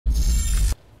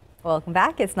Welcome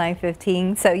back. It's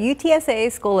 9:15. So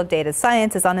UTSA School of Data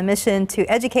Science is on a mission to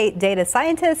educate data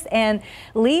scientists and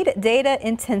lead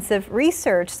data-intensive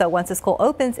research. So once the school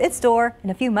opens its door in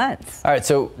a few months. All right,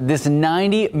 so this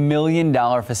 $90 million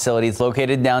facility is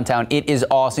located downtown. It is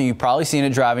awesome. You've probably seen it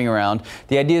driving around.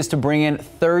 The idea is to bring in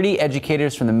 30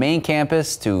 educators from the main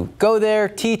campus to go there,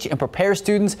 teach, and prepare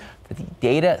students for the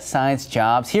data science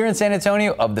jobs here in San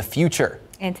Antonio of the future.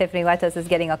 And Tiffany Letos is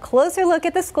getting a closer look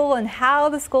at the school and how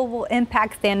the school will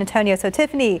impact San Antonio. So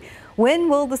Tiffany, when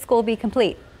will the school be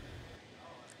complete?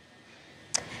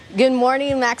 Good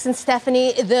morning, Max and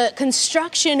Stephanie. The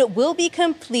construction will be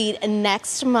complete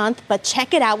next month, but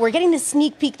check it out. We're getting a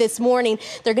sneak peek this morning.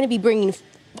 They're going to be bringing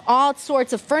all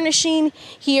sorts of furnishing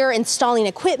here, installing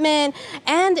equipment,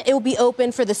 and it will be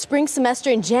open for the spring semester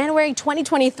in January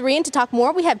 2023. And to talk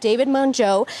more, we have David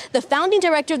Mongeau, the founding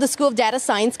director of the School of Data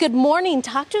Science. Good morning.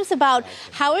 Talk to us about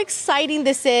how exciting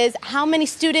this is, how many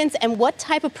students, and what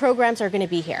type of programs are going to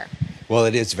be here. Well,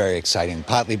 it is very exciting,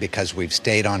 partly because we've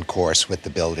stayed on course with the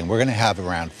building. We're going to have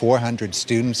around 400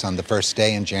 students on the first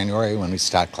day in January when we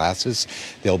start classes.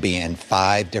 They'll be in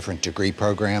 5 different degree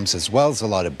programs, as well as a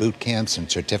lot of boot camps and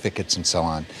certificates and so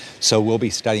on. So we'll be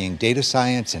studying data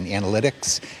science and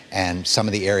analytics and some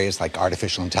of the areas like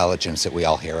artificial intelligence that we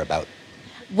all hear about.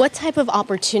 What type of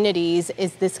opportunities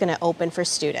is this going to open for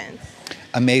students?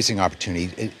 Amazing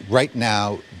opportunity. Right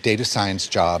now, data science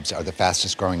jobs are the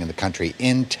fastest growing in the country.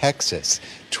 In Texas,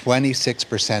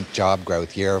 26% job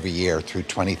growth year over year through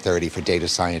 2030 for data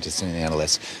scientists and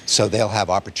analysts. So they'll have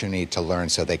opportunity to learn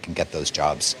so they can get those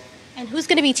jobs. And who's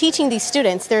going to be teaching these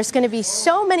students? There's going to be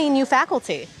so many new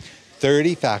faculty.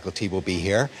 30 faculty will be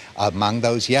here. Among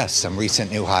those, yes, some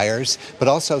recent new hires, but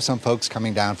also some folks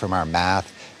coming down from our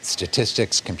math,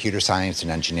 statistics, computer science, and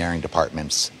engineering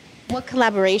departments. What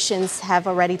collaborations have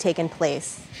already taken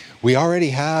place? We already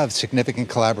have significant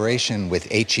collaboration with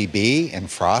HEB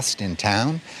and Frost in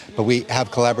town, but we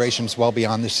have collaborations well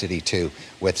beyond the city too,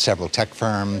 with several tech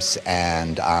firms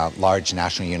and large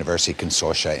national university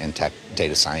consortia in tech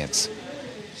data science.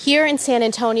 Here in San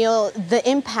Antonio, the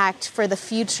impact for the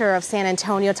future of San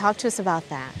Antonio, talk to us about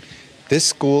that. This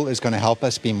school is going to help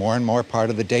us be more and more part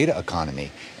of the data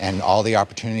economy and all the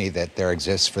opportunity that there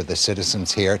exists for the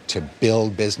citizens here to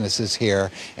build businesses here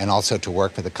and also to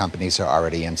work for the companies that are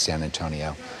already in San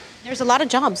Antonio. There's a lot of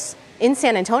jobs in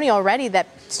San Antonio already that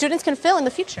students can fill in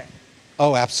the future.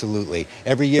 Oh, absolutely.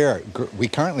 Every year, we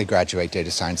currently graduate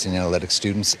data science and analytics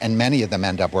students, and many of them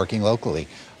end up working locally.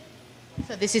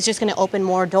 So this is just going to open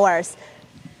more doors.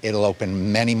 It'll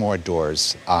open many more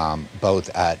doors, both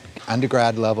at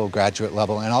undergrad level, graduate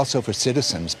level, and also for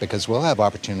citizens, because we'll have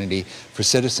opportunity for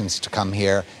citizens to come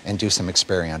here and do some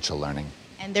experiential learning.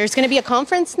 And there's going to be a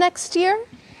conference next year?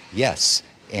 Yes.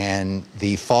 In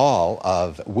the fall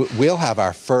we'll have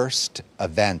our first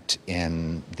event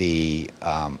in the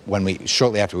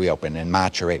shortly after we open in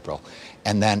March or April,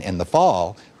 and then in the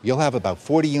fall you'll have about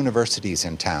 40 universities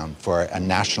in town for a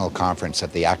national conference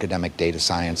of the Academic Data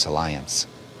Science Alliance.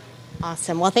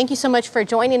 Awesome. Well, thank you so much for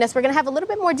joining us. We're going to have a little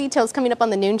bit more details coming up on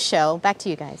the noon show. Back to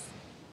you guys.